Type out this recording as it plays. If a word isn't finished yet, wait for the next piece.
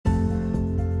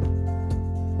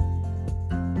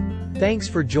Thanks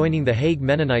for joining the Hague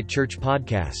Mennonite Church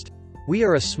podcast. We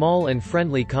are a small and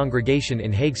friendly congregation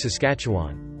in Hague,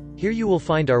 Saskatchewan. Here you will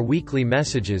find our weekly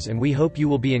messages and we hope you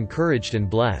will be encouraged and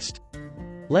blessed.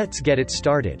 Let's get it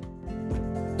started.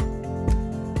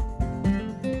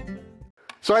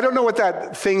 So I don't know what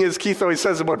that thing is Keith always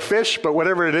says about fish, but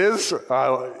whatever it is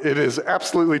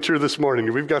absolutely true this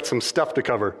morning. We've got some stuff to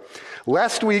cover.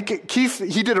 Last week, Keith,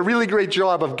 he did a really great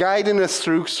job of guiding us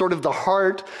through sort of the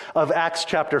heart of Acts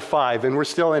chapter 5, and we're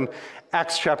still in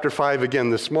Acts chapter 5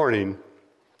 again this morning.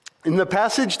 In the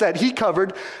passage that he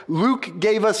covered, Luke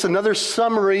gave us another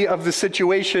summary of the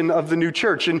situation of the new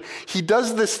church, and he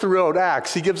does this throughout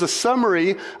Acts. He gives a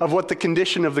summary of what the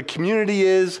condition of the community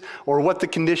is, or what the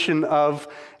condition of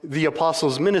the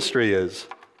apostles' ministry is.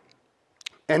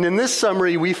 And in this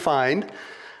summary, we find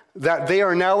that they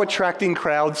are now attracting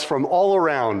crowds from all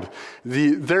around.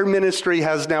 Their ministry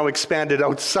has now expanded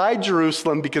outside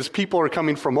Jerusalem because people are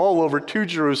coming from all over to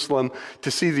Jerusalem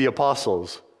to see the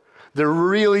apostles. They're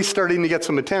really starting to get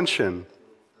some attention.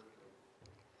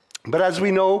 But as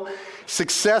we know,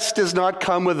 success does not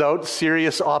come without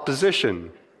serious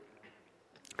opposition.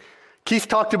 Keith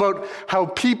talked about how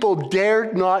people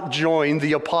dared not join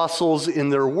the apostles in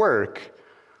their work.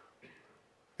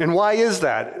 And why is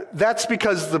that? That's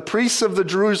because the priests of the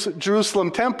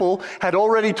Jerusalem temple had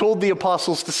already told the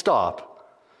apostles to stop.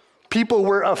 People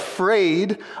were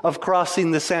afraid of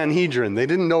crossing the Sanhedrin. They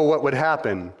didn't know what would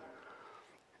happen.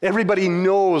 Everybody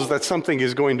knows that something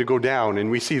is going to go down,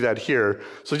 and we see that here.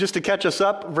 So just to catch us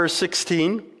up, verse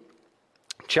 16,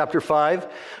 chapter 5.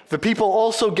 The people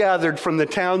also gathered from the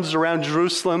towns around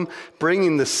Jerusalem,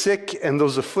 bringing the sick and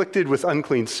those afflicted with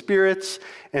unclean spirits,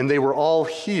 and they were all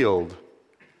healed.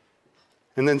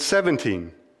 And then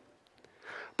 17.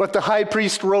 But the high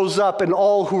priest rose up, and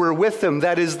all who were with him,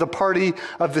 that is the party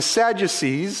of the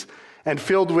Sadducees, and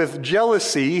filled with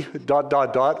jealousy, ...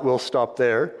 we'll stop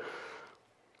there.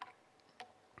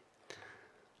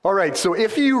 All right, so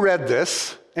if you read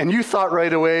this, and you thought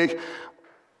right away,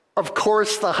 of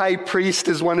course the high priest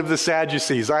is one of the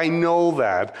Sadducees. I know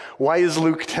that. Why is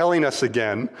Luke telling us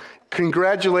again?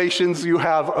 Congratulations, you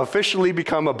have officially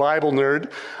become a Bible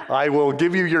nerd. I will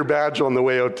give you your badge on the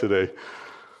way out today.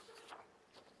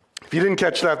 If you didn't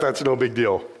catch that, that's no big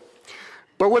deal.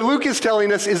 But what Luke is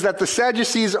telling us is that the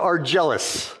Sadducees are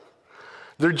jealous.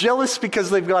 They're jealous because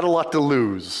they've got a lot to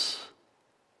lose.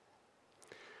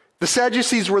 The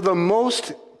Sadducees were the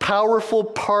most powerful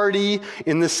party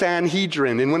in the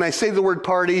Sanhedrin. And when I say the word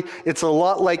party, it's a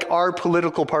lot like our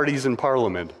political parties in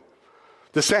Parliament.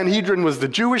 The Sanhedrin was the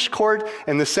Jewish court,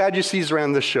 and the Sadducees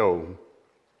ran the show.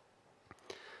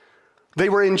 They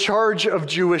were in charge of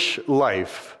Jewish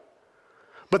life.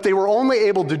 But they were only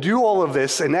able to do all of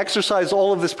this and exercise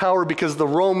all of this power because the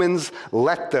Romans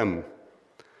let them.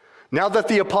 Now that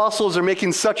the apostles are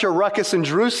making such a ruckus in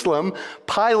Jerusalem,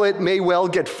 Pilate may well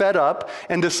get fed up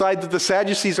and decide that the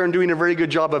Sadducees aren't doing a very good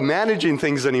job of managing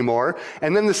things anymore,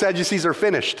 and then the Sadducees are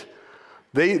finished.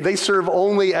 They serve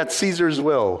only at Caesar's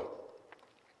will.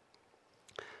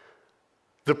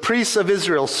 The priests of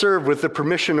Israel serve with the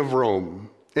permission of Rome.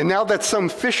 And now that some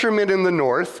fishermen in the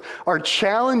north are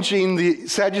challenging the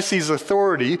Sadducees'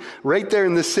 authority right there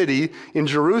in the city in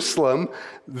Jerusalem,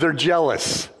 they're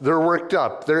jealous, they're worked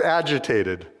up, they're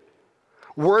agitated.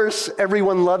 Worse,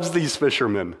 everyone loves these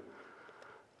fishermen.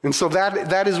 And so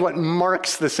that is what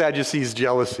marks the Sadducees'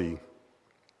 jealousy.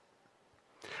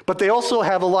 But they also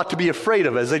have a lot to be afraid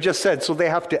of, as I just said, so they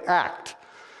have to act.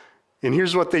 And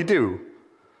here's what they do.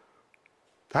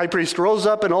 The high priest rose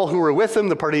up, and all who were with him,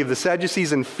 the party of the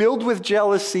Sadducees, and filled with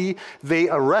jealousy, they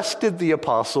arrested the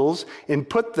apostles and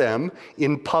put them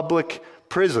in public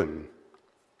prison.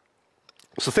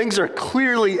 So things are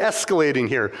clearly escalating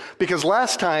here, because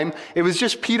last time it was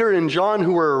just Peter and John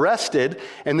who were arrested,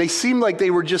 and they seemed like they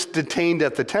were just detained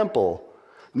at the temple.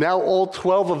 Now all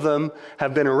 12 of them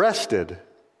have been arrested.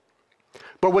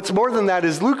 But what's more than that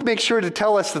is Luke makes sure to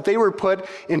tell us that they were put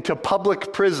into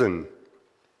public prison.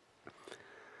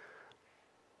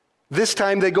 This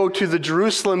time they go to the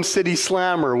Jerusalem city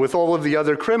slammer with all of the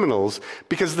other criminals,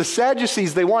 because the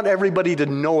Sadducees, they want everybody to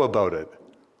know about it.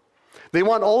 They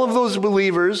want all of those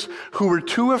believers who were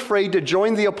too afraid to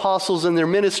join the apostles in their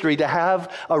ministry to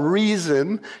have a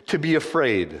reason to be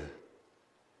afraid.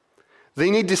 They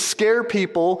need to scare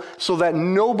people so that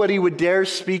nobody would dare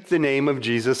speak the name of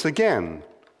Jesus again.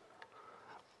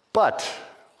 But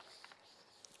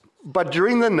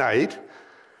during the night,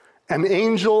 an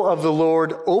angel of the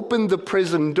Lord opened the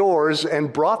prison doors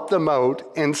and brought them out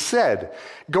and said,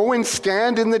 "Go and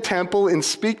stand in the temple and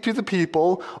speak to the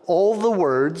people all the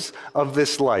words of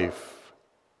this life."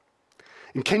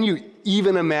 And can you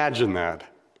even imagine that?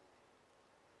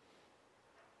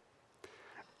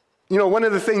 You know, one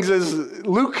of the things is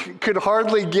Luke could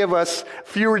hardly give us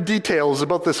fewer details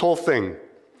about this whole thing.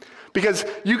 Because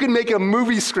you can make a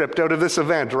movie script out of this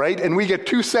event, right? And we get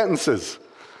 2 sentences.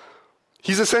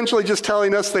 He's essentially just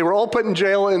telling us they were all put in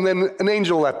jail and then an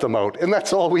angel let them out. And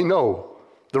that's all we know.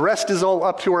 The rest is all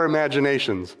up to our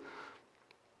imaginations.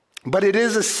 But it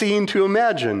is a scene to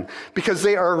imagine because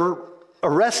they are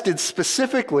arrested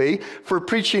specifically for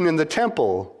preaching in the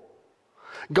temple.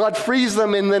 God frees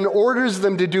them and then orders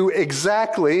them to do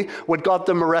exactly what got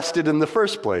them arrested in the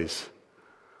first place.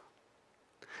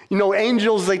 You know,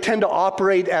 angels, they tend to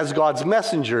operate as God's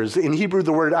messengers. In Hebrew,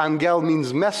 the word angel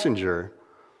means messenger.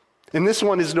 And this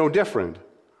one is no different.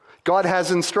 God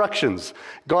has instructions.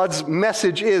 God's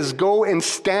message is, go and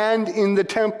stand in the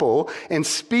temple and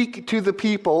speak to the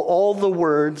people all the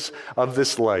words of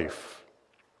this life.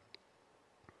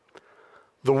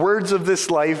 The words of this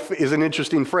life is an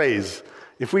interesting phrase.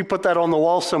 If we put that on the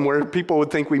wall somewhere, people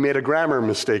would think we made a grammar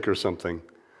mistake or something.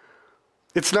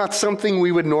 It's not something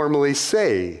we would normally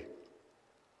say.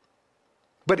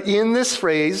 But in this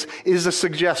phrase is a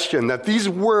suggestion that these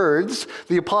words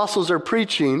the apostles are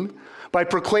preaching, by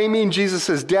proclaiming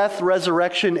Jesus' death,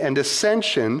 resurrection, and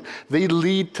ascension, they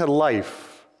lead to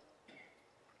life.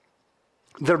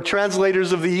 The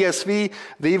translators of the ESV,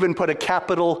 they even put a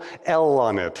capital L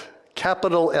on it.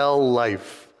 Capital L,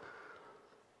 life.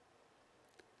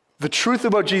 The truth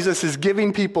about Jesus is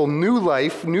giving people new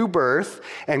life, new birth,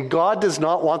 and God does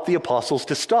not want the apostles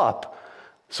to stop.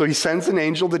 So he sends an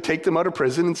angel to take them out of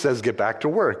prison and says, get back to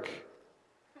work.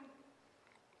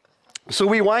 So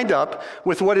we wind up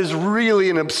with what is really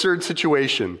an absurd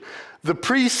situation. The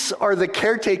priests are the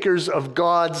caretakers of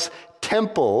God's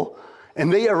temple,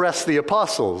 and they arrest the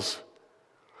apostles.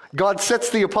 God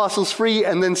sets the apostles free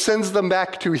and then sends them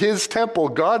back to his temple,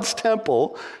 God's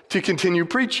temple, to continue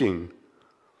preaching,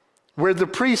 where the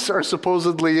priests are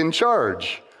supposedly in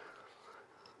charge.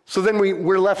 So then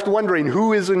we're left wondering,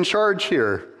 who is in charge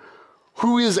here?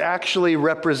 Who is actually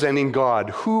representing God?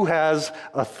 Who has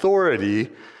authority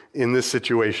in this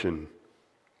situation?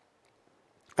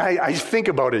 I think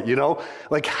about it, you know,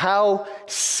 like how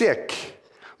sick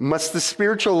must the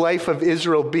spiritual life of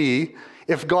Israel be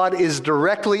if God is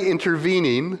directly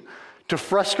intervening to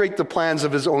frustrate the plans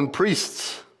of his own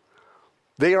priests?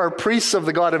 They are priests of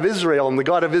the God of Israel, and the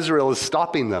God of Israel is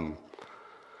stopping them.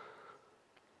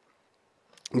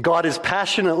 God is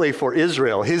passionately for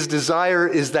Israel. His desire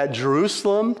is that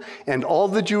Jerusalem and all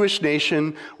the Jewish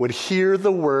nation would hear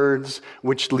the words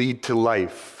which lead to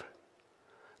life.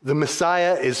 The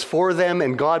Messiah is for them,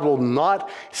 and God will not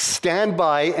stand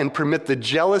by and permit the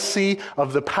jealousy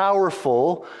of the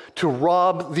powerful to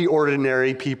rob the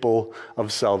ordinary people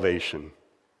of salvation.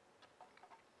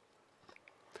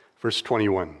 Verse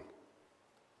 21.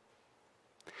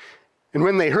 And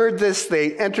when they heard this,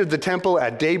 they entered the temple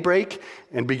at daybreak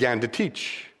and began to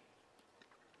teach.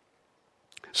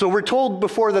 So we're told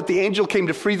before that the angel came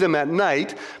to free them at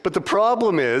night, but the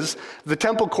problem is the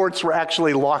temple courts were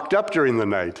actually locked up during the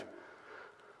night.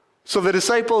 So the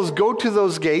disciples go to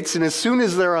those gates, and as soon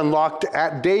as they're unlocked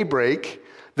at daybreak,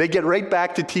 they get right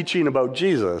back to teaching about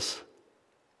Jesus.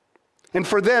 And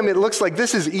for them, it looks like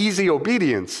this is easy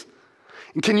obedience.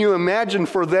 And can you imagine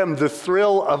for them the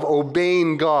thrill of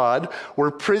obeying God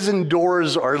where prison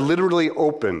doors are literally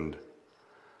opened?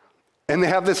 And they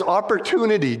have this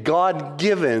opportunity, God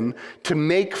given, to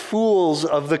make fools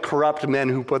of the corrupt men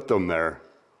who put them there.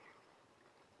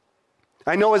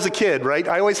 I know as a kid, right,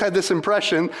 I always had this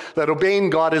impression that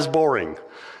obeying God is boring.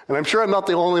 And I'm sure I'm not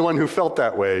the only one who felt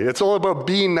that way. It's all about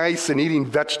being nice and eating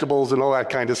vegetables and all that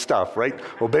kind of stuff, right?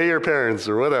 Obey your parents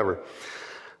or whatever.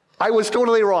 I was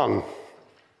totally wrong.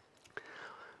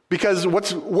 Because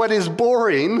what is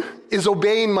boring is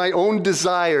obeying my own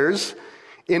desires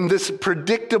in this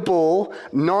predictable,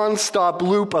 nonstop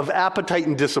loop of appetite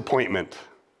and disappointment.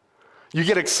 You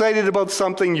get excited about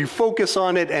something, you focus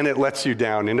on it, and it lets you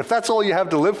down. And if that's all you have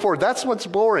to live for, that's what's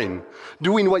boring,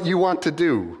 doing what you want to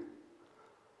do.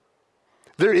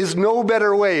 There is no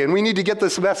better way, and we need to get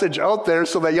this message out there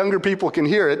so that younger people can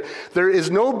hear it. There is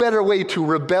no better way to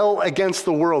rebel against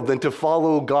the world than to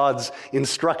follow God's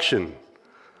instruction.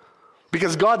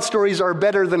 Because God's stories are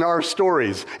better than our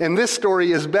stories, and this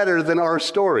story is better than our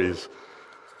stories.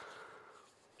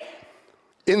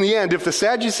 In the end, if the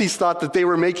Sadducees thought that they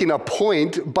were making a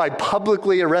point by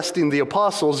publicly arresting the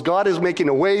apostles, God is making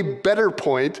a way better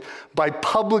point by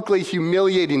publicly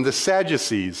humiliating the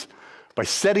Sadducees, by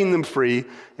setting them free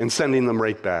and sending them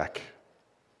right back.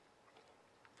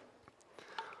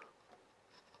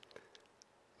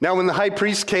 Now when the high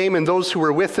priest came and those who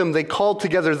were with him, they called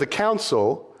together the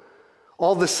council.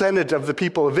 all the senate of the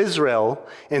people of Israel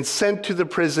and sent to the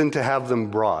prison to have them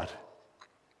brought.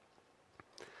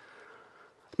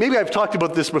 Maybe I've talked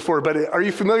about this before, but are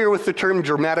you familiar with the term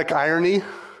dramatic irony?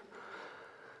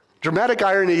 Dramatic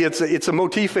irony, it's a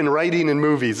motif in writing and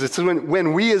movies. It's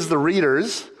when we as the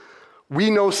readers, we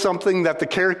know something that the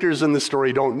characters in the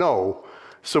story don't know.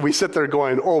 So we sit there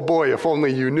going, oh boy, if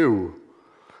only you knew.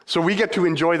 So we get to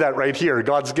enjoy that right here.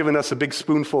 God's given us a big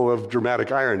spoonful of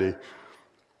dramatic irony.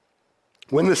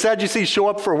 When the Sadducees show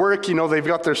up for work, they've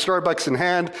got their Starbucks in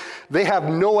hand. They have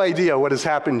no idea what has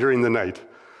happened during the night.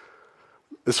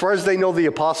 As far as they know, the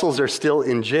apostles are still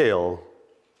in jail.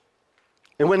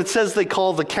 And when it says they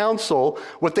call the council,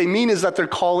 what they mean is that they're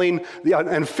calling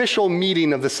an official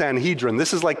meeting of the Sanhedrin.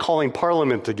 This is like calling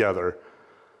parliament together.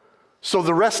 So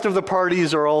the rest of the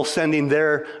parties are all sending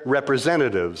their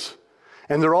representatives.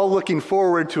 And they're all looking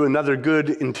forward to another good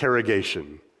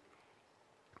interrogation.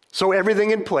 So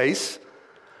everything in place,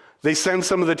 they send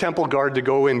some of the temple guard to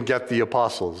go and get the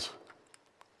apostles.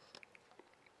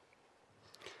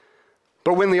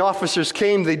 But when the officers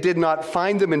came, they did not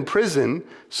find them in prison,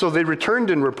 so they returned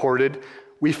and reported,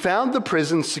 "We found the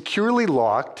prison securely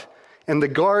locked and the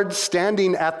guards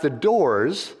standing at the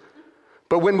doors,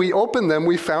 but when we opened them,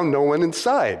 we found no one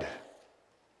inside."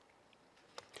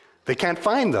 They can't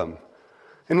find them.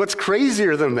 And what's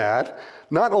crazier than that,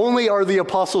 not only are the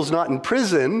apostles not in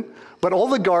prison, but all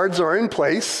the guards are in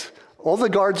place, all the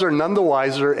guards are none the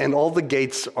wiser, and all the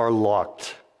gates are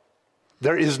locked.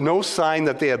 There is no sign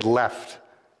that they had left.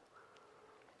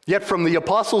 Yet from the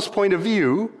apostles' point of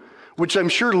view, which I'm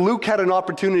sure Luke had an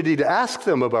opportunity to ask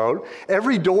them about,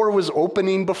 every door was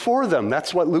opening before them.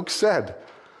 That's what Luke said.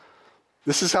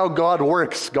 This is how God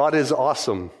works. God is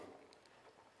awesome.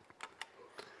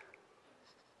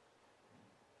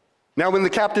 Now, when the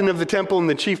captain of the temple and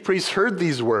the chief priests heard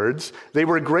these words, they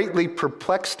were greatly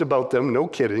perplexed about them, no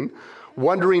kidding,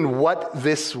 wondering what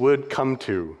this would come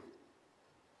to.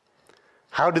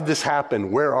 How did this happen?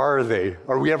 Where are they?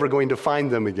 Are we ever going to find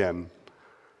them again?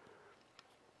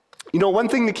 One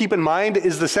thing to keep in mind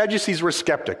is the Sadducees were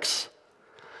skeptics.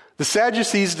 The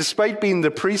Sadducees, despite being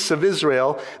the priests of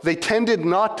Israel, they tended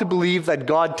not to believe that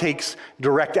God takes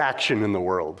direct action in the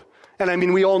world.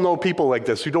 And we all know people like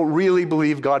this who don't really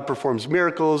believe God performs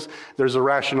miracles. There's a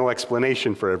rational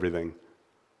explanation for everything.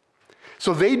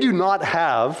 So they do not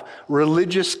have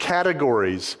religious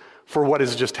categories for what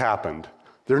has just happened.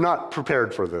 They're not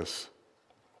prepared for this.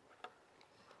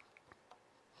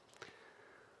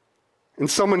 And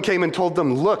someone came and told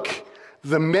them, "Look,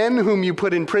 the men whom you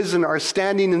put in prison are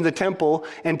standing in the temple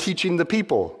and teaching the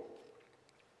people."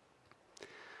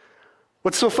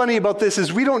 What's so funny about this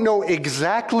is we don't know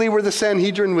exactly where the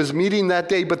Sanhedrin was meeting that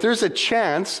day, but there's a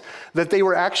chance that they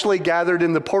were actually gathered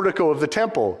in the portico of the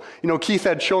temple. Keith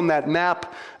had shown that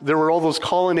map. There were all those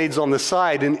colonnades on the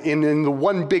side, and in the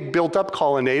one big built-up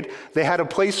colonnade, they had a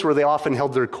place where they often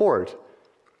held their court.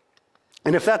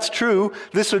 And if that's true,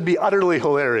 this would be utterly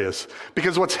hilarious,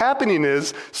 because what's happening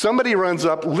is somebody runs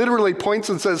up, literally points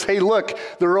and says, "Hey, look,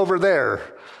 they're over there."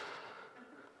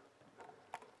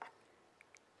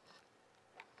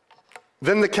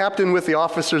 Then the captain with the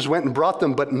officers went and brought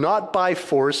them, but not by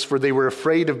force, for they were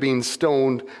afraid of being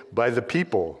stoned by the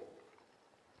people.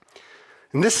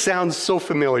 And this sounds so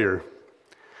familiar.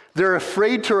 They're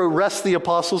afraid to arrest the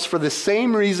apostles for the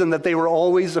same reason that they were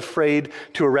always afraid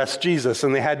to arrest Jesus,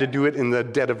 and they had to do it in the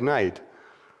dead of night.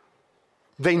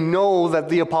 They know that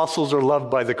the apostles are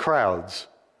loved by the crowds.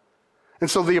 And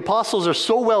so the apostles are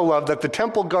so well loved that the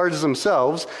temple guards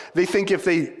themselves, they think if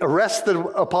they arrest the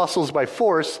apostles by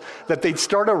force, that they'd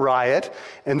start a riot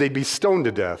and they'd be stoned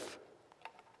to death.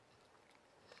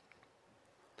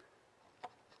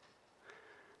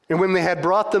 And when they had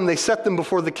brought them, they set them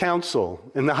before the council.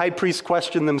 And the high priest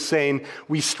questioned them, saying,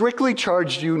 "We strictly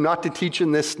charged you not to teach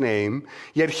in this name,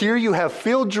 yet here you have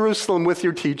filled Jerusalem with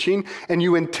your teaching, and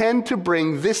you intend to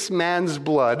bring this man's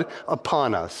blood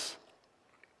upon us."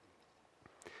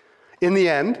 In the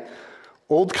end,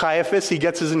 old Caiaphas, he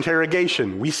gets his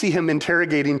interrogation. We see him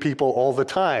interrogating people all the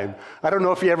time. I don't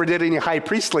know if he ever did any high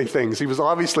priestly things. He was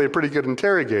obviously a pretty good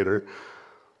interrogator.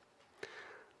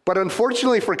 But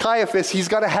unfortunately for Caiaphas, he's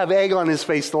got to have egg on his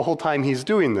face the whole time he's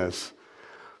doing this,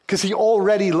 because he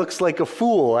already looks like a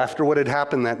fool after what had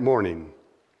happened that morning.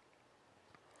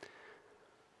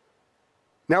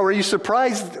 Now, are you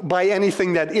surprised by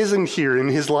anything that isn't here in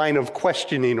his line of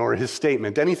questioning or his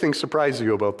statement? Anything surprise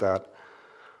you about that?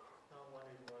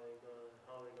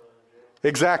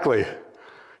 Exactly.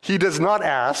 He does not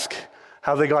ask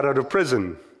how they got out of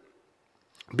prison,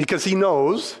 because he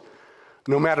knows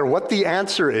no matter what the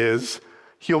answer is,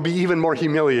 he'll be even more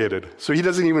humiliated. So he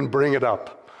doesn't even bring it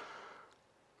up.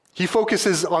 He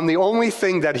focuses on the only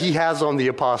thing that he has on the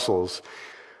apostles.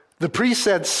 The priest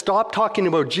said, stop talking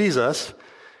about Jesus.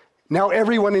 Now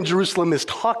everyone in Jerusalem is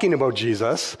talking about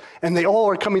Jesus, and they all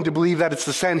are coming to believe that it's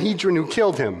the Sanhedrin who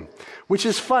killed him, which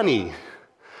is funny.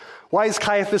 Why is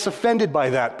Caiaphas offended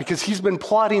by that? Because he's been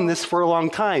plotting this for a long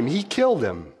time. He killed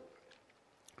him.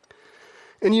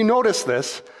 And you notice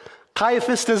this,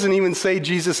 Caiaphas doesn't even say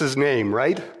Jesus' name,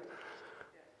 right?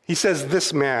 He says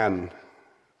this man,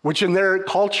 which in their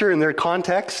culture, in their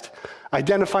context,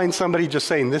 identifying somebody just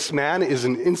saying this man is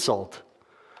an insult.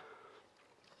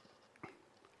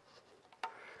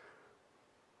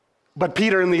 But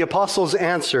Peter and the apostles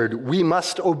answered, we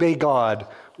must obey God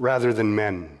rather than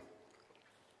men.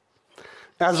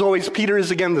 As always, Peter is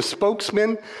again the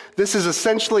spokesman. This is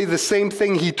essentially the same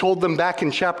thing he told them back in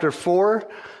chapter 4,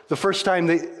 the first time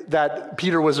that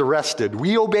Peter was arrested.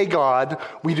 We obey God,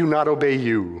 we do not obey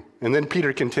you. And then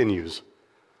Peter continues.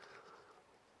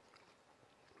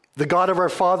 The God of our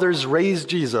fathers raised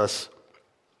Jesus,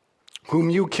 whom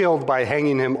you killed by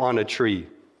hanging him on a tree.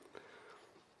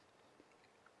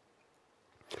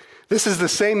 This is the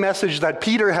same message that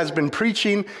Peter has been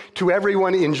preaching to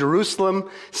everyone in Jerusalem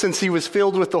since he was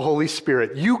filled with the Holy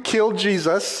Spirit. You killed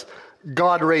Jesus,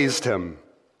 God raised him.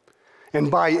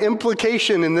 And by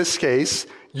implication in this case,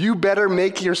 you better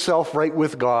make yourself right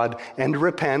with God and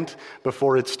repent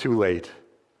before it's too late.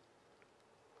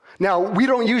 Now, we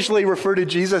don't usually refer to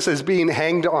Jesus as being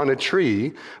hanged on a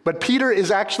tree, but Peter is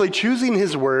actually choosing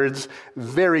his words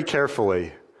very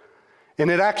carefully. And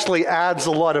it actually adds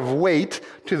a lot of weight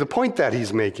to the point that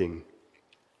he's making.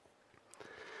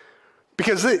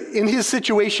 Because in his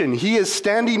situation, he is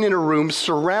standing in a room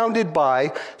surrounded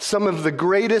by some of the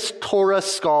greatest Torah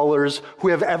scholars who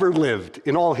have ever lived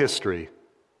in all history.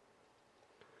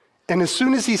 And as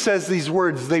soon as he says these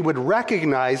words, they would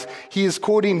recognize he is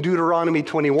quoting Deuteronomy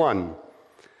 21.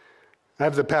 I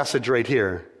have the passage right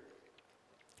here.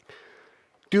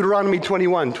 Deuteronomy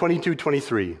 21, 22,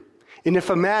 23. And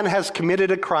if a man has committed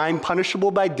a crime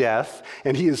punishable by death,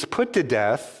 and he is put to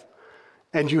death,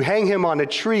 and you hang him on a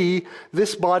tree,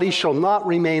 this body shall not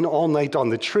remain all night on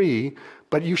the tree,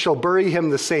 but you shall bury him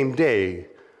the same day.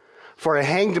 For a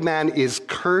hanged man is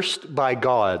cursed by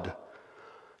God.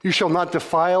 You shall not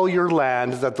defile your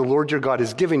land that the Lord your God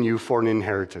has given you for an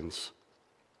inheritance.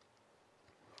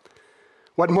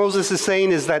 What Moses is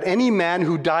saying is that any man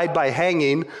who died by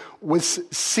hanging was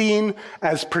seen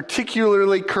as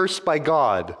particularly cursed by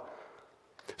God,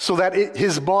 so that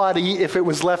his body, if it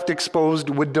was left exposed,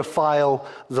 would defile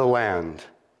the land.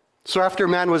 So after a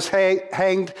man was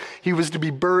hanged, he was to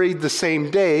be buried the same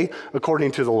day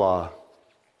according to the law.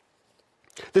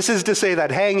 This is to say that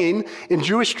hanging in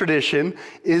Jewish tradition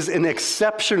is an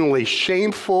exceptionally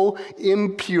shameful,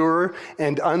 impure,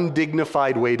 and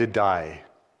undignified way to die.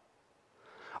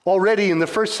 Already in the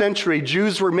first century,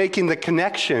 Jews were making the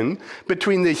connection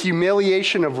between the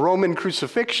humiliation of Roman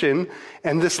crucifixion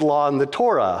and this law in the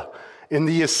Torah. And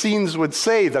the Essenes would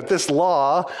say that this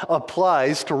law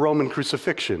applies to Roman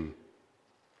crucifixion.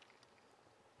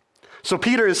 So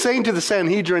Peter is saying to the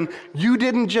Sanhedrin, you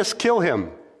didn't just kill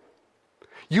him.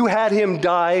 You had him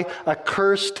die a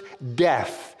cursed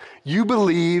death. You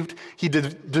believed he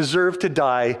deserved to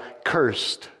die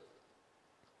cursed.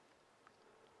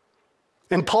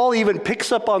 And Paul even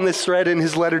picks up on this thread in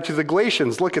his letter to the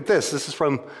Galatians. Look at this. This is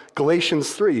from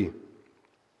Galatians 3.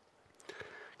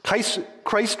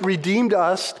 Christ redeemed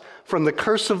us from the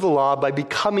curse of the law by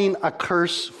becoming a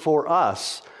curse for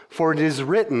us. For it is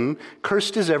written,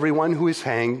 cursed is everyone who is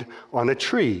hanged on a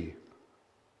tree.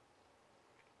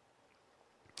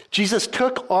 Jesus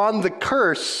took on the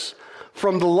curse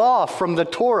from the law, from the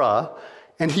Torah,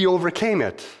 and he overcame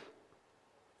it.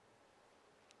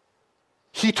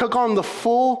 He took on the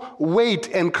full weight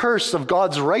and curse of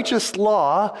God's righteous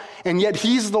law, and yet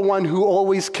he's the one who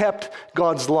always kept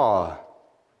God's law.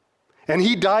 And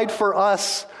he died for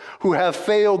us who have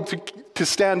failed to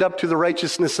stand up to the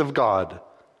righteousness of God.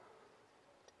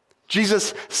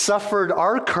 Jesus suffered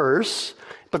our curse,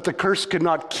 but the curse could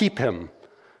not keep him,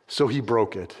 so he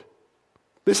broke it.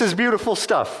 This is beautiful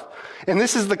stuff. And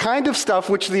this is the kind of stuff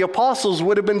which the apostles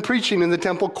would have been preaching in the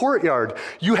temple courtyard.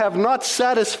 You have not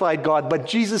satisfied God, but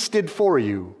Jesus did for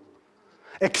you.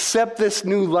 Accept this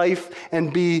new life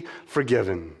and be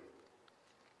forgiven.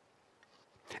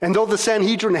 And though the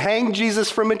Sanhedrin hanged Jesus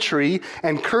from a tree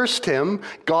and cursed him,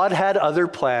 God had other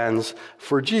plans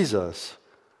for Jesus.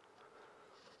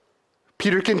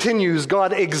 Peter continues,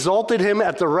 God exalted him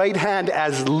at the right hand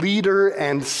as leader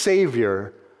and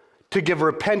savior, to give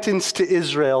repentance to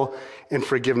Israel and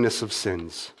forgiveness of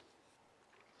sins.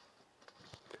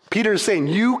 Peter is saying,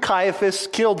 you, Caiaphas,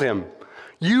 killed him.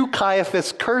 You,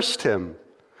 Caiaphas, cursed him,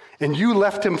 and you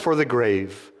left him for the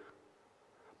grave.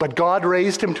 But God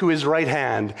raised him to his right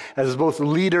hand as both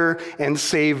leader and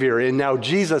savior, and now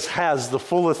Jesus has the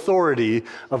full authority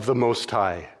of the Most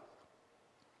High.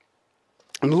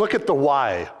 And look at the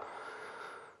why.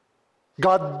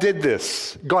 God did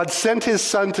this. God sent his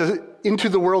Son into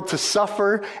the world to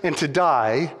suffer and to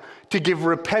die, to give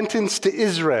repentance to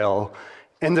Israel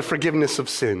and the forgiveness of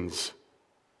sins.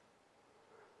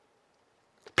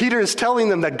 Peter is telling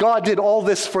them that God did all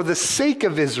this for the sake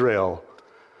of Israel,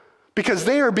 because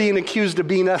they are being accused of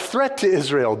being a threat to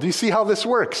Israel. Do you see how this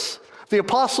works? The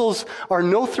apostles are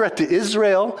no threat to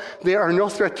Israel. They are no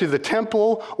threat to the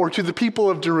temple or to the people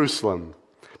of Jerusalem,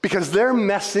 because their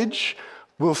message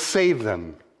will save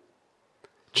them.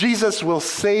 Jesus will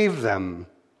save them.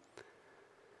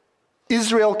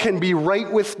 Israel can be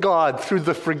right with God through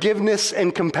the forgiveness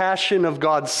and compassion of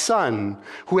God's Son,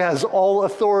 who has all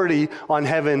authority on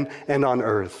heaven and on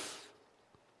earth.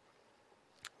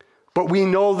 But we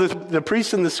know that the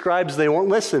priests and the scribes, they won't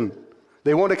listen.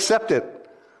 They won't accept it.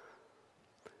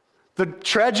 The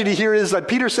tragedy here is that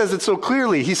Peter says it so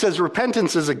clearly. He says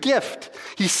repentance is a gift.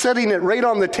 He's setting it right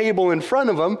on the table in front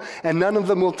of them, and none of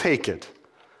them will take it.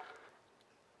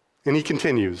 And he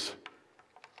continues,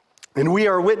 and we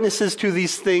are witnesses to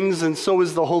these things, and so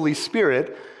is the Holy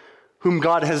Spirit, whom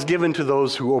God has given to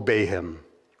those who obey him.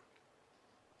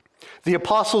 The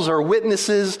apostles are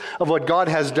witnesses of what God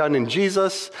has done in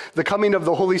Jesus. The coming of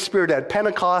the Holy Spirit at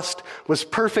Pentecost was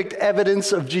perfect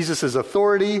evidence of Jesus'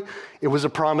 authority. It was a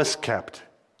promise kept.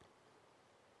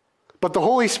 But the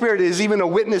Holy Spirit is even a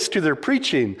witness to their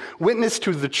preaching, witness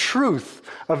to the truth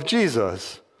of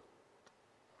Jesus.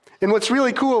 And what's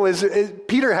really cool is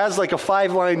Peter has like a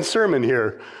 5-line sermon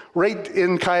here, right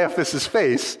in Caiaphas'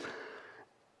 face.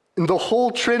 And the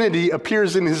whole Trinity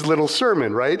appears in his little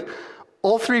sermon, right?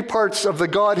 All 3 parts of the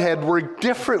Godhead work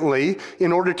differently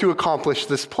in order to accomplish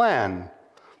this plan.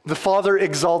 The Father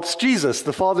exalts Jesus.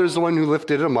 The Father is the one who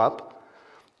lifted him up.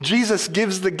 Jesus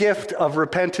gives the gift of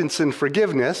repentance and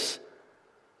forgiveness.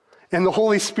 And the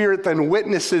Holy Spirit then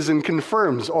witnesses and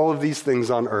confirms all of these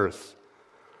things on earth.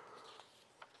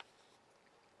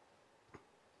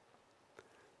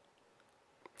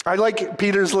 I like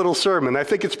Peter's little sermon. I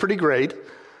think it's pretty great.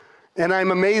 And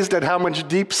I'm amazed at how much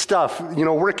deep stuff,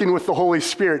 working with the Holy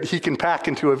Spirit, he can pack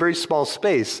into a very small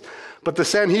space. But the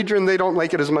Sanhedrin, they don't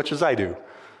like it as much as I do.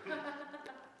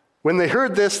 When they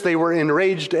heard this, they were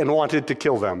enraged and wanted to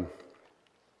kill them.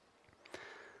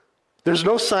 There's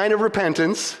no sign of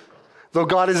repentance, though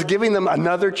God is giving them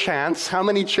another chance. How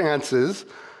many chances?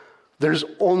 There's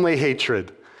only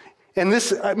hatred. And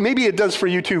this, maybe it does for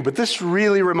you too, but this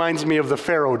really reminds me of the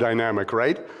Pharaoh dynamic,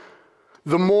 right?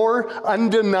 The more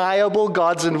undeniable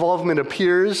God's involvement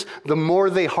appears, the more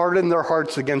they harden their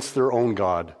hearts against their own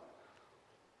God.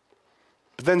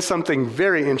 But then something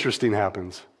very interesting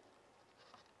happens.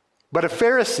 But a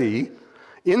Pharisee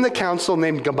in the council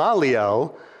named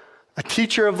Gamaliel, a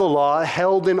teacher of the law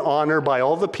held in honor by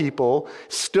all the people,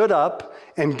 stood up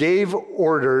and gave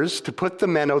orders to put the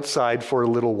men outside for a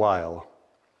little while.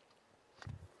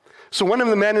 So one of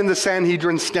the men in the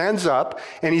Sanhedrin stands up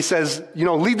and he says,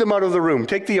 lead them out of the room.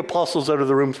 Take the apostles out of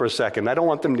the room for a second. I don't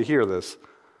want them to hear this.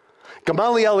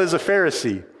 Gamaliel is a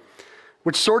Pharisee,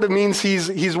 which sort of means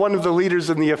he's one of the leaders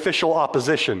in the official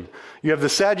opposition. You have the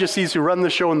Sadducees who run the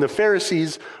show, and the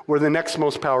Pharisees were the next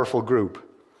most powerful group.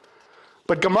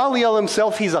 But Gamaliel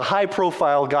himself, he's a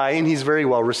high-profile guy, and he's very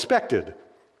well respected.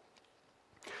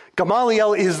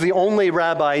 Gamaliel is the only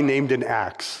rabbi named in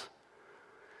Acts.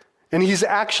 And he's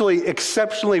actually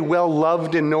exceptionally well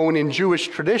loved and known in Jewish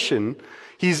tradition.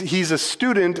 He's a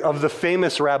student of the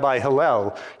famous Rabbi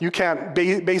Hillel. You can't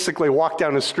basically walk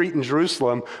down a street in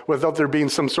Jerusalem without there being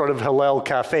some sort of Hillel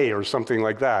cafe or something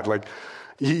like that.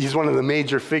 He's one of the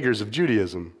major figures of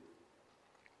Judaism.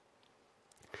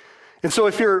 And so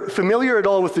if you're familiar at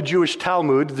all with the Jewish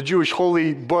Talmud, the Jewish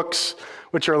holy books,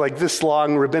 which are like this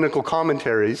long rabbinical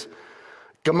commentaries,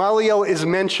 Gamaliel is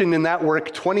mentioned in that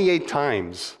work 28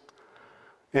 times.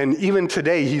 And even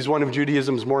today, he's one of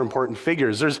Judaism's more important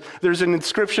figures. There's an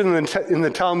inscription in the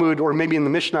Talmud, or maybe in the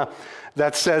Mishnah,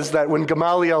 that says that when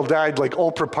Gamaliel died, like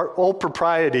all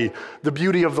propriety, the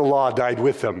beauty of the law died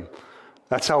with him.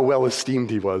 That's how well esteemed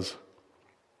he was.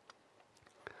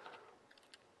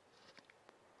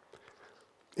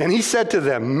 And he said to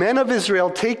them, "Men of Israel,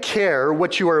 take care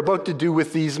what you are about to do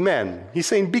with these men." He's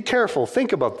saying, be careful,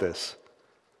 think about this.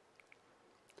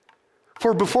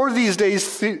 For before these days,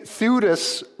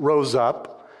 Theudas rose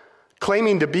up,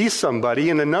 claiming to be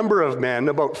somebody, and a number of men,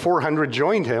 about 400,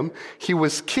 joined him. He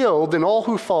was killed, and all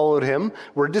who followed him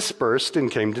were dispersed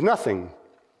and came to nothing.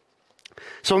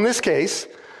 So in this case,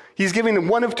 he's giving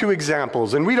one of two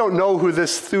examples, and we don't know who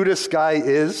this Theudas guy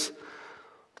is.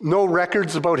 No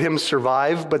records about him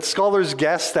survive, but scholars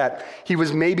guess that he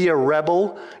was maybe a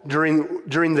rebel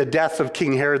during the death of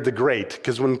King Herod the Great,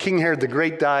 because when King Herod the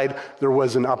Great died, there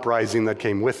was an uprising that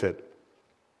came with it.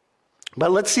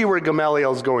 But let's see where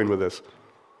Gamaliel's going with this.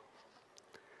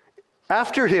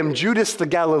 After him, Judas the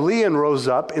Galilean rose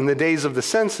up in the days of the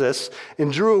census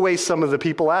and drew away some of the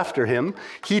people after him.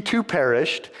 He too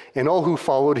perished, and all who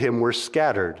followed him were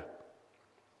scattered.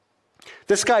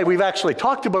 This guy we've actually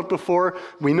talked about before.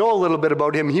 We know a little bit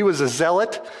about him. He was a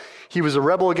zealot. He was a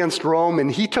rebel against Rome,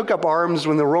 and he took up arms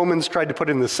when the Romans tried to put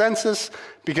in the census,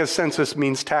 because census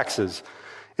means taxes.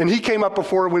 And he came up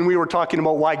before when we were talking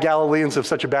about why Galileans have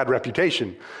such a bad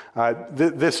reputation.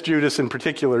 This Judas in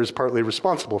particular is partly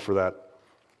responsible for that.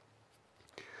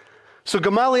 So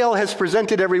Gamaliel has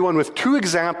presented everyone with two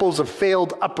examples of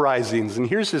failed uprisings, and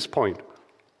here's his point.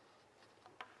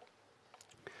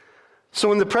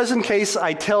 So in the present case,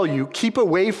 I tell you, keep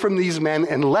away from these men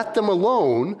and let them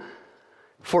alone,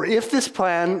 for if this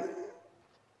plan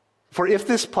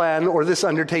or this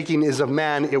undertaking is of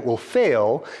man, it will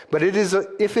fail, but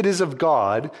if it is of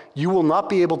God, you will not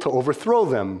be able to overthrow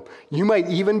them. You might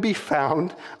even be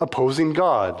found opposing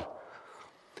God.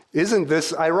 Isn't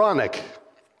this ironic?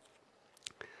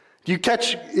 Do you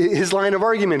catch his line of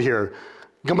argument here?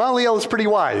 Gamaliel is pretty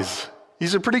wise.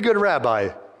 He's a pretty good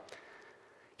rabbi.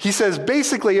 He says,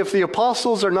 basically, if the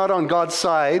apostles are not on God's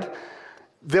side,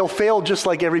 they'll fail just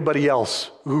like everybody else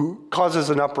who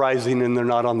causes an uprising and they're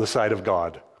not on the side of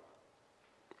God.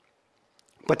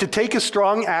 But to take a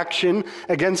strong action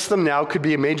against them now could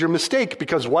be a major mistake,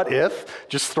 because what if,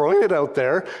 just throwing it out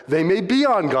there, they may be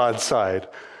on God's side?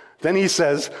 Then he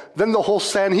says, then the whole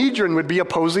Sanhedrin would be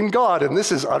opposing God, and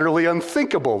this is utterly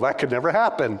unthinkable. That could never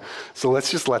happen. So let's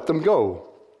just let them go.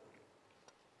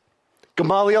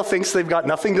 Gamaliel thinks they've got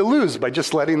nothing to lose by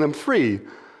just letting them free.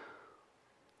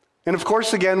 And of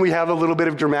course, again, we have a little bit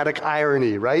of dramatic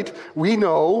irony, right? We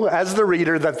know, as the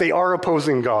reader, that they are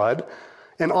opposing God.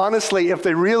 And honestly, if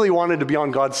they really wanted to be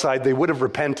on God's side, they would have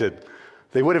repented.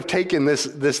 They would have taken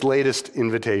this latest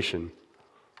invitation.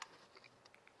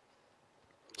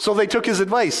 So they took his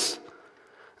advice.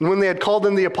 And when they had called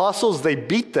in the apostles, they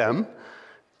beat them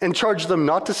and charged them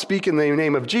not to speak in the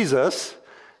name of Jesus,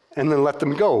 and then let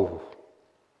them go.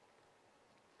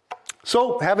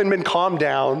 So, having been calmed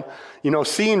down,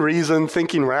 seeing reason,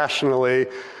 thinking rationally,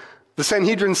 the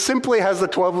Sanhedrin simply has the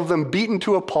 12 of them beaten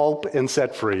to a pulp and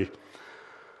set free.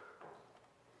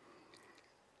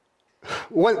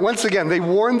 Once again, they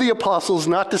warned the apostles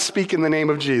not to speak in the name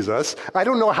of Jesus. I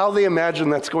don't know how they imagine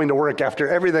that's going to work after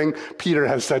everything Peter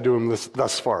has said to them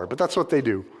thus far, but that's what they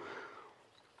do.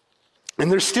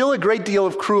 And there's still a great deal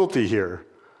of cruelty here.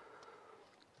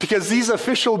 Because these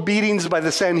official beatings by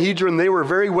the Sanhedrin, they were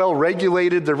very well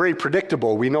regulated. They're very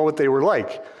predictable. We know what they were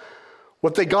like.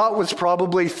 What they got was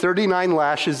probably 39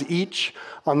 lashes each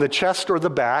on the chest or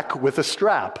the back with a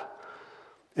strap.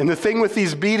 And the thing with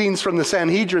these beatings from the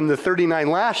Sanhedrin, the 39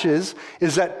 lashes,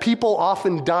 is that people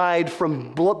often died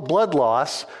from blood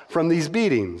loss from these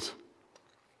beatings.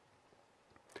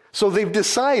 So they've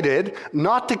decided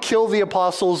not to kill the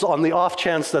apostles on the off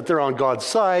chance that they're on God's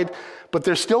side, but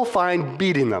they're still fine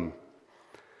beating them.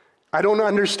 I don't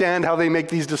understand how they make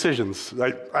these decisions.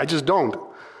 I just don't.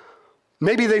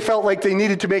 Maybe they felt like they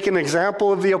needed to make an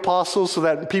example of the apostles so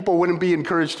that people wouldn't be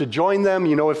encouraged to join them,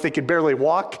 if they could barely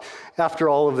walk after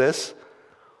all of this.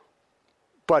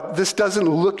 But this doesn't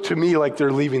look to me like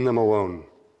they're leaving them alone.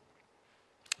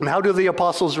 And how do the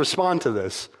apostles respond to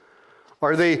this?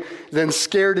 Are they then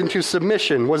scared into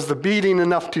submission? Was the beating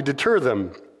enough to deter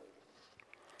them?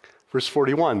 Verse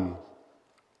 41.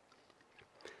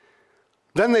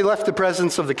 Then they left the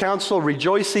presence of the council,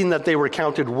 rejoicing that they were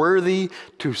counted worthy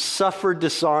to suffer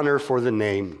dishonor for the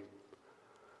name.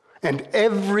 And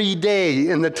every day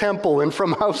in the temple and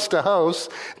from house to house,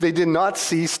 they did not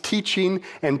cease teaching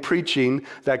and preaching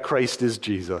that Christ is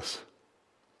Jesus.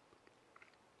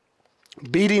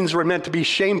 Beatings were meant to be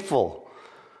shameful,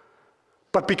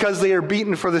 but because they are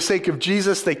beaten for the sake of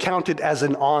Jesus, they count it as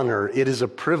an honor. It is a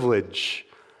privilege,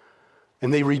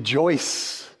 and they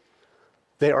rejoice.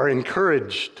 They are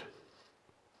encouraged.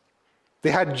 They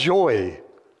had joy.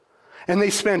 And they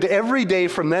spent every day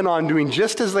from then on doing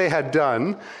just as they had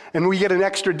done. And we get an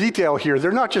extra detail here.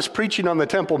 They're not just preaching on the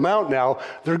Temple Mount now.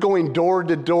 They're going door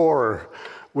to door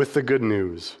with the good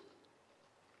news.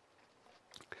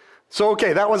 So,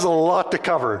 okay, that was a lot to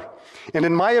cover. And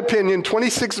in my opinion,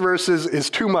 26 verses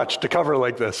is too much to cover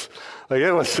like this.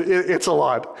 It's a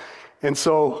lot. And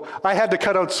so I had to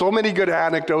cut out so many good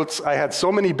anecdotes. I had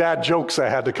so many bad jokes I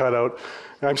had to cut out.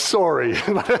 I'm sorry.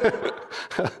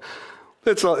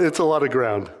 It's a lot of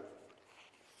ground.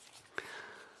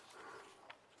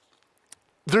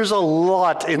 There's a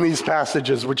lot in these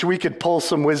passages which we could pull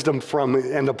some wisdom from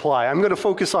and apply. I'm going to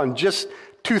focus on just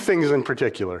two things in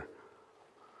particular.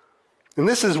 And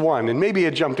this is one, and maybe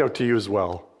it jumped out to you as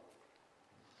well.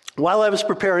 While I was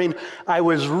preparing, I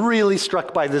was really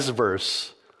struck by this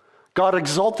verse. God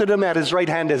exalted him at his right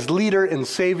hand as leader and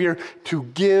savior to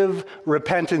give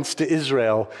repentance to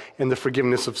Israel and the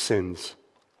forgiveness of sins.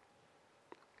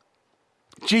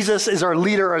 Jesus is our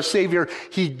leader, our savior.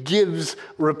 He gives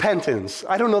repentance.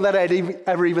 I don't know that I'd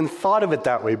ever even thought of it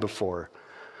that way before.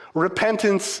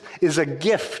 Repentance is a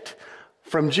gift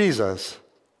from Jesus.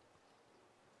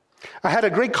 I had a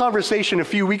great conversation a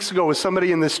few weeks ago with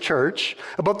somebody in this church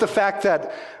about the fact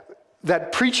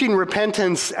that preaching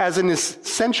repentance as an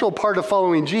essential part of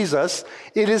following Jesus,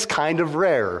 it is kind of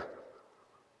rare.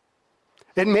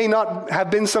 It may not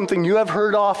have been something you have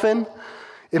heard often.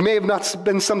 It may have not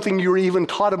been something you were even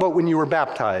taught about when you were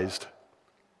baptized.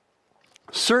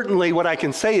 Certainly what I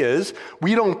can say is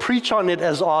we don't preach on it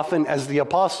as often as the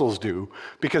apostles do,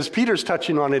 because Peter's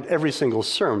touching on it every single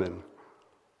sermon.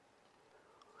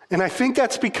 And I think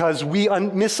that's because we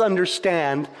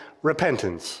misunderstand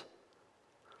repentance.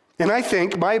 And I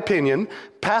think, my opinion,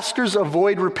 pastors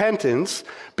avoid repentance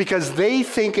because they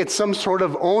think it's some sort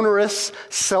of onerous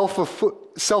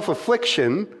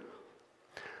self-affliction.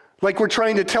 Like we're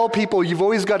trying to tell people you've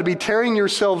always got to be tearing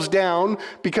yourselves down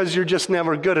because you're just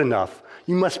never good enough.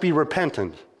 You must be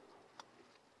repentant.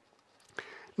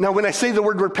 Now, when I say the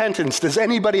word repentance, does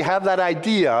anybody have that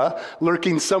idea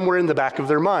lurking somewhere in the back of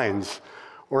their minds?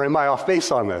 Or am I off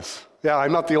base on this? Yeah,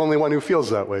 I'm not the only one who feels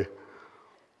that way.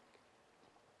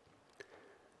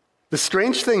 The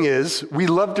strange thing is, we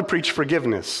love to preach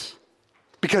forgiveness.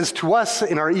 Because to us,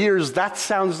 in our ears, that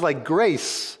sounds like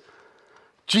grace.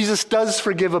 Jesus does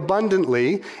forgive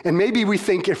abundantly, and maybe we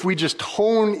think if we just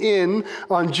hone in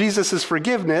on Jesus'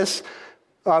 forgiveness,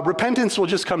 repentance will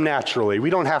just come naturally. We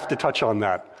don't have to touch on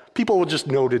that. People will just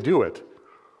know to do it.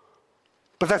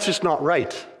 But that's just not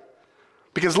right.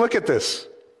 Because look at this.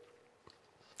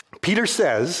 Peter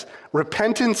says,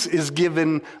 repentance is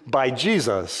given by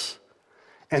Jesus,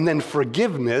 and then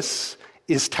forgiveness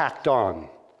is tacked on.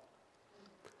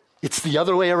 It's the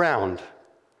other way around.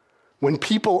 When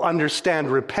people understand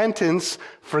repentance,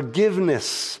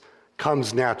 forgiveness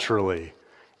comes naturally,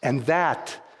 and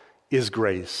that is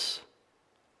grace.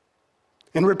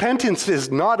 And repentance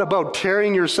is not about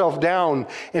tearing yourself down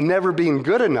and never being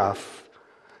good enough.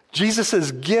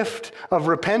 Jesus' gift of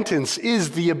repentance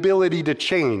is the ability to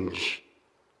change.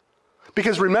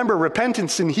 Because remember,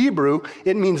 repentance in Hebrew,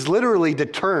 it means literally to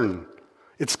turn.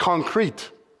 It's concrete.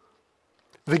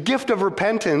 The gift of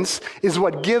repentance is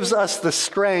what gives us the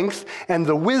strength and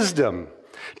the wisdom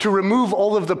to remove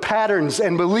all of the patterns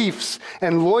and beliefs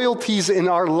and loyalties in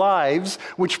our lives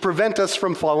which prevent us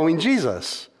from following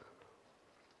Jesus.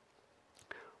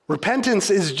 Repentance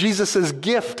is Jesus'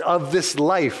 gift of this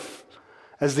life,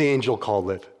 as the angel called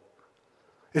it.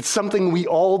 It's something we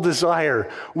all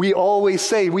desire. We always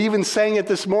say, we even sang it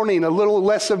this morning, a little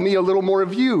less of me, a little more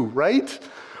of you, right?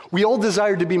 We all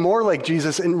desire to be more like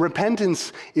Jesus, and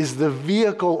repentance is the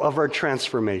vehicle of our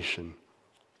transformation.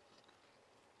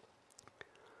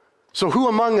 So who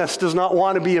among us does not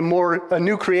want to be a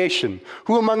new creation?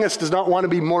 Who among us does not want to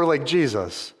be more like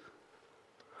Jesus?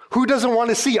 Who doesn't want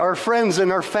to see our friends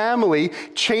and our family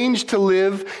change to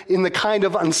live in the kind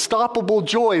of unstoppable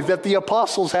joy that the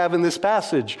apostles have in this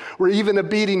passage, where even a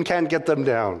beating can't get them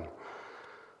down?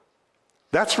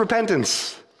 That's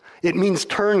repentance. It means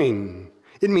turning.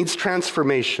 It means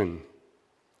transformation.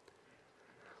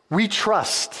 We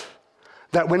trust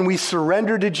that when we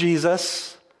surrender to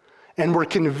Jesus and we're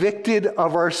convicted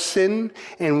of our sin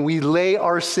and we lay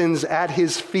our sins at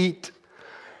his feet,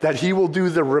 that he will do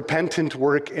the repentant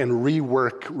work and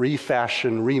rework,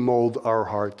 refashion, remold our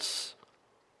hearts.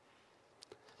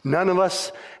 None of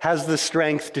us has the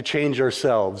strength to change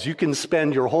ourselves. You can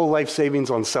spend your whole life savings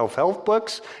on self-help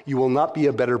books. You will not be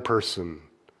a better person.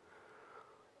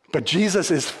 But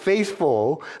Jesus is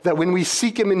faithful that when we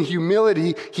seek him in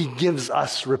humility, he gives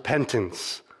us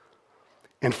repentance.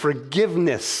 And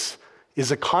forgiveness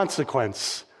is a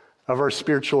consequence of our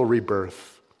spiritual rebirth.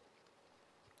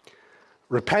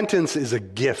 Repentance is a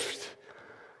gift.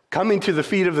 Coming to the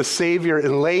feet of the Savior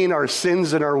and laying our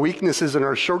sins and our weaknesses and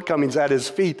our shortcomings at his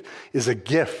feet is a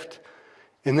gift.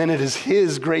 And then it is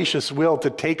his gracious will to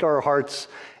take our hearts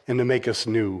and to make us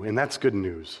new. And that's good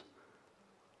news.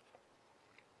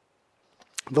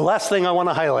 The last thing I want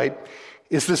to highlight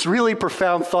is this really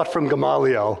profound thought from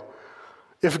Gamaliel.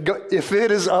 If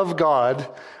it is of God,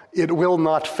 it will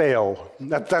not fail.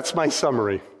 That's my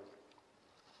summary.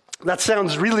 That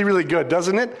sounds really, really good,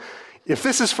 doesn't it? If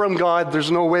this is from God, there's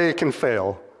no way it can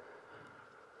fail.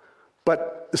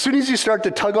 But as soon as you start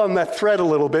to tug on that thread a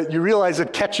little bit, you realize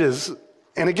it catches,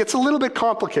 and it gets a little bit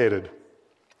complicated.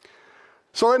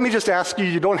 So let me just ask you,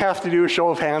 you don't have to do a show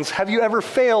of hands. Have you ever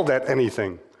failed at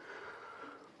anything?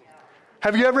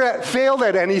 Have you ever failed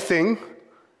at anything,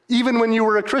 even when you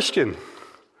were a Christian?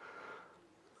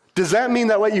 Does that mean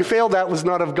that what you failed at was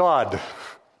not of God?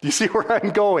 Do you see where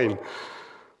I'm going?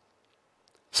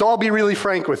 So I'll be really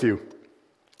frank with you.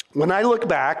 When I look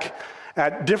back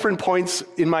at different points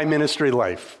in my ministry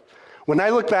life, when I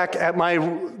look back at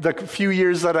the few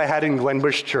years that I had in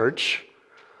Glenbush Church,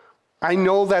 I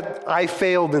know that I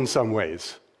failed in some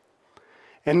ways.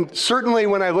 And certainly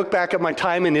when I look back at my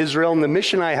time in Israel and the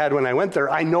mission I had when I went there,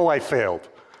 I know I failed.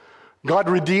 God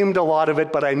redeemed a lot of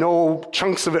it, but I know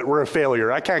chunks of it were a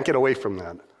failure. I can't get away from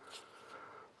that.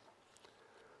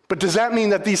 But does that mean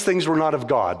that these things were not of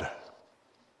God?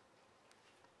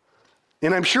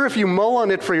 And I'm sure if you mull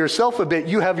on it for yourself a bit,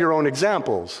 you have your own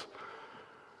examples.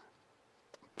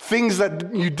 Things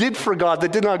that you did for God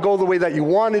that did not go the way that you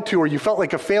wanted to, or you felt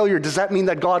like a failure, does that mean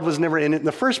that God was never in it in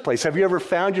the first place? Have you ever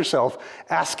found yourself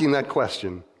asking that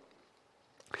question?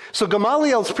 So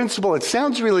Gamaliel's principle, it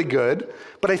sounds really good,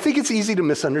 but I think it's easy to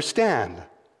misunderstand.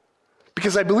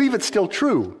 Because I believe it's still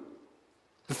true.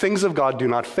 The things of God do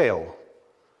not fail.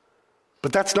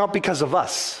 But that's not because of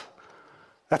us.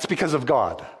 That's because of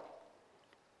God.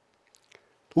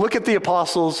 Look at the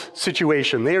apostles'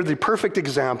 situation. They are the perfect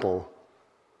example.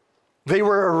 They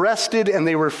were arrested and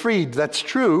they were freed, that's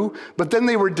true, but then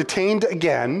they were detained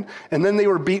again, and then they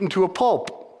were beaten to a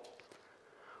pulp.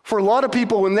 For a lot of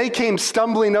people, when they came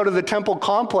stumbling out of the temple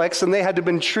complex and they had to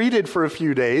been treated for a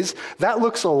few days, that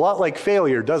looks a lot like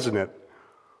failure, doesn't it?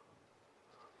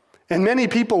 And many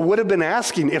people would have been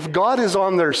asking, if God is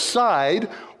on their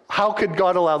side, how could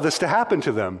God allow this to happen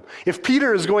to them? If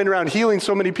Peter is going around healing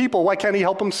so many people, why can't he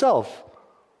help himself?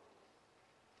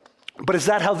 But is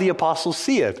that how the apostles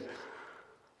see it?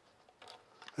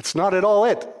 That's not at all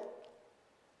it.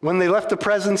 When they left the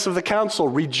presence of the council,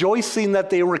 rejoicing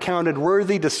that they were counted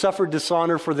worthy to suffer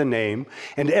dishonor for the name,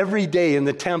 and every day in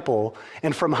the temple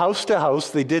and from house to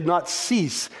house, they did not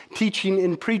cease teaching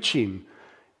and preaching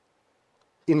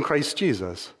in Christ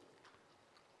Jesus.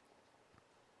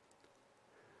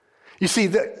 You see,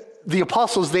 the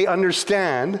apostles, they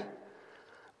understand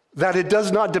that it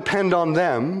does not depend on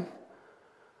them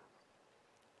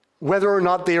whether or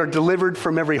not they are delivered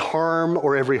from every harm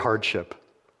or every hardship.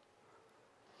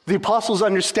 The apostles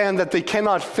understand that they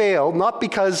cannot fail, not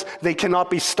because they cannot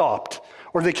be stopped,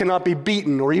 or they cannot be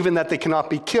beaten, or even that they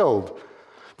cannot be killed.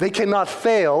 They cannot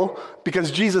fail because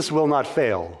Jesus will not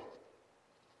fail.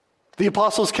 The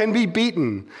apostles can be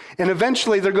beaten, and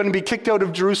eventually they're going to be kicked out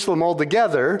of Jerusalem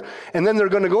altogether, and then they're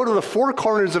going to go to the four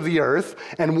corners of the earth,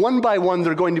 and one by one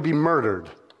they're going to be murdered.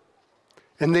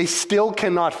 And they still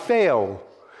cannot fail,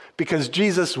 because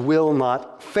Jesus will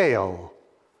not fail.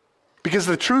 Because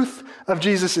the truth of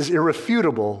Jesus is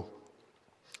irrefutable,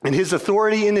 and his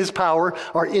authority and his power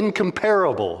are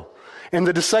incomparable, and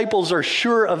the disciples are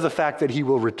sure of the fact that he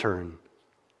will return.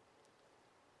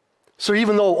 So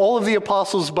even though all of the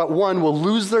apostles but one will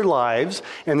lose their lives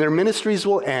and their ministries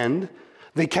will end,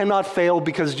 they cannot fail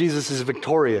because Jesus is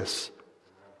victorious.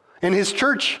 And his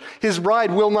church, his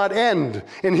bride, will not end.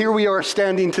 And here we are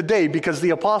standing today because the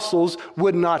apostles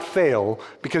would not fail,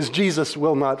 because Jesus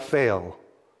will not fail.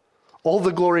 All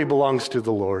the glory belongs to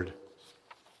the Lord.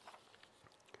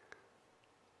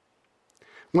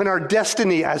 When our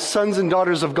destiny as sons and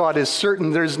daughters of God is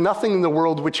certain, there's nothing in the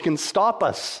world which can stop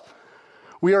us.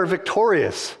 We are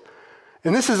victorious.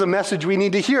 And this is a message we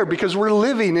need to hear because we're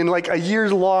living in like a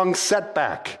year-long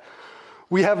setback.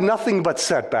 We have nothing but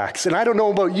setbacks. And I don't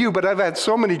know about you, but I've had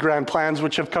so many grand plans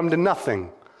which have come to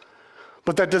nothing.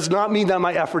 But that does not mean that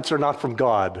my efforts are not from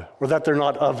God or that they're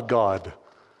not of God.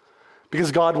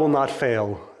 Because God will not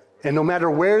fail. And no matter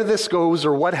where this goes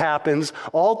or what happens,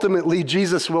 ultimately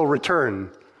Jesus will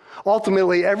return.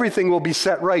 Ultimately, everything will be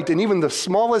set right, and even the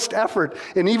smallest effort,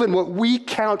 and even what we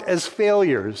count as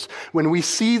failures, when we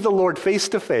see the Lord face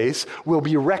to face, will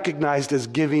be recognized as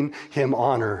giving him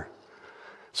honor.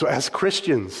 So as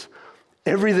Christians,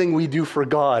 everything we do for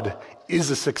God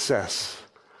is a success,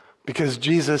 because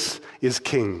Jesus is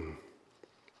King.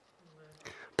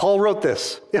 Paul wrote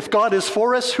this, "If God is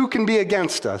for us, who can be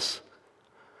against us?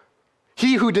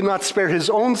 He who did not spare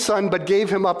his own son, but gave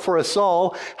him up for us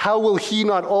all, how will he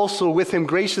not also with him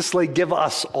graciously give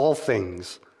us all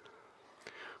things?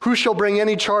 Who shall bring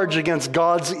any charge against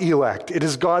God's elect? It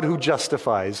is God who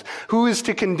justifies. Who is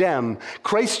to condemn?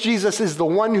 Christ Jesus is the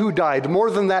one who died, more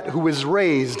than that, who was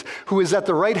raised, who is at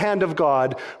the right hand of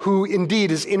God, who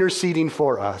indeed is interceding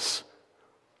for us.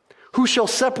 Who shall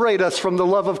separate us from the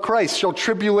love of Christ? Shall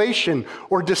tribulation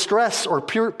or distress or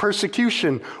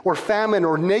persecution or famine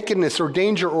or nakedness or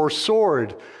danger or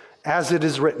sword? As it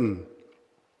is written,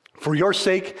 for your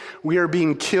sake we are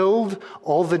being killed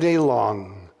all the day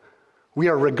long. We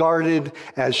are regarded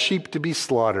as sheep to be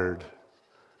slaughtered.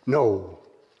 No.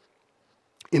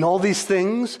 In all these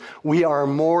things, we are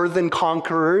more than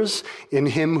conquerors in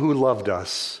him who loved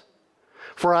us.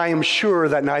 For I am sure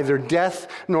that neither death,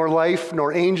 nor life,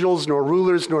 nor angels, nor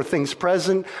rulers, nor things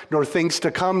present, nor things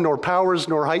to come, nor powers,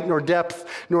 nor height, nor depth,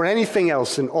 nor anything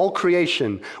else in all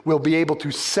creation will be able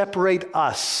to separate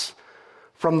us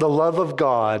from the love of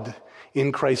God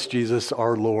in Christ Jesus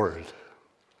our Lord.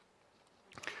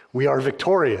 We are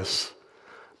victorious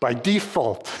by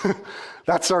default.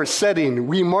 That's our setting.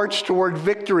 We march toward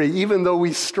victory. Even though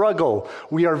we struggle,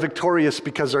 we are victorious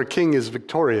because our King is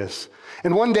victorious.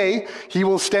 And one day, he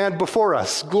will stand before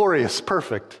us, glorious,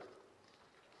 perfect.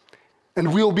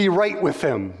 And we'll be right with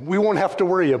him. We won't have to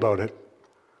worry about it.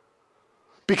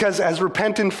 Because as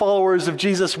repentant followers of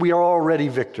Jesus, we are already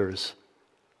victors.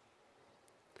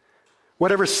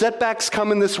 Whatever setbacks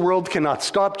come in this world cannot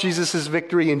stop Jesus'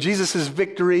 victory, and Jesus'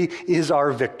 victory is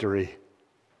our victory.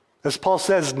 As Paul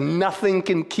says, nothing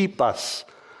can keep us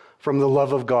from the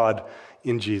love of God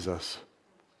in Jesus.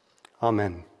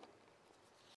 Amen.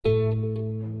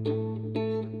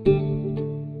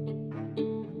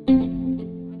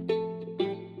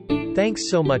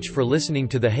 Thanks so much for listening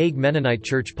to the Hague Mennonite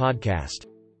Church podcast.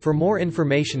 For more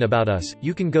information about us,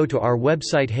 you can go to our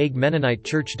website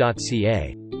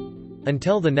haguemennonitechurch.ca.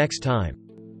 Until the next time.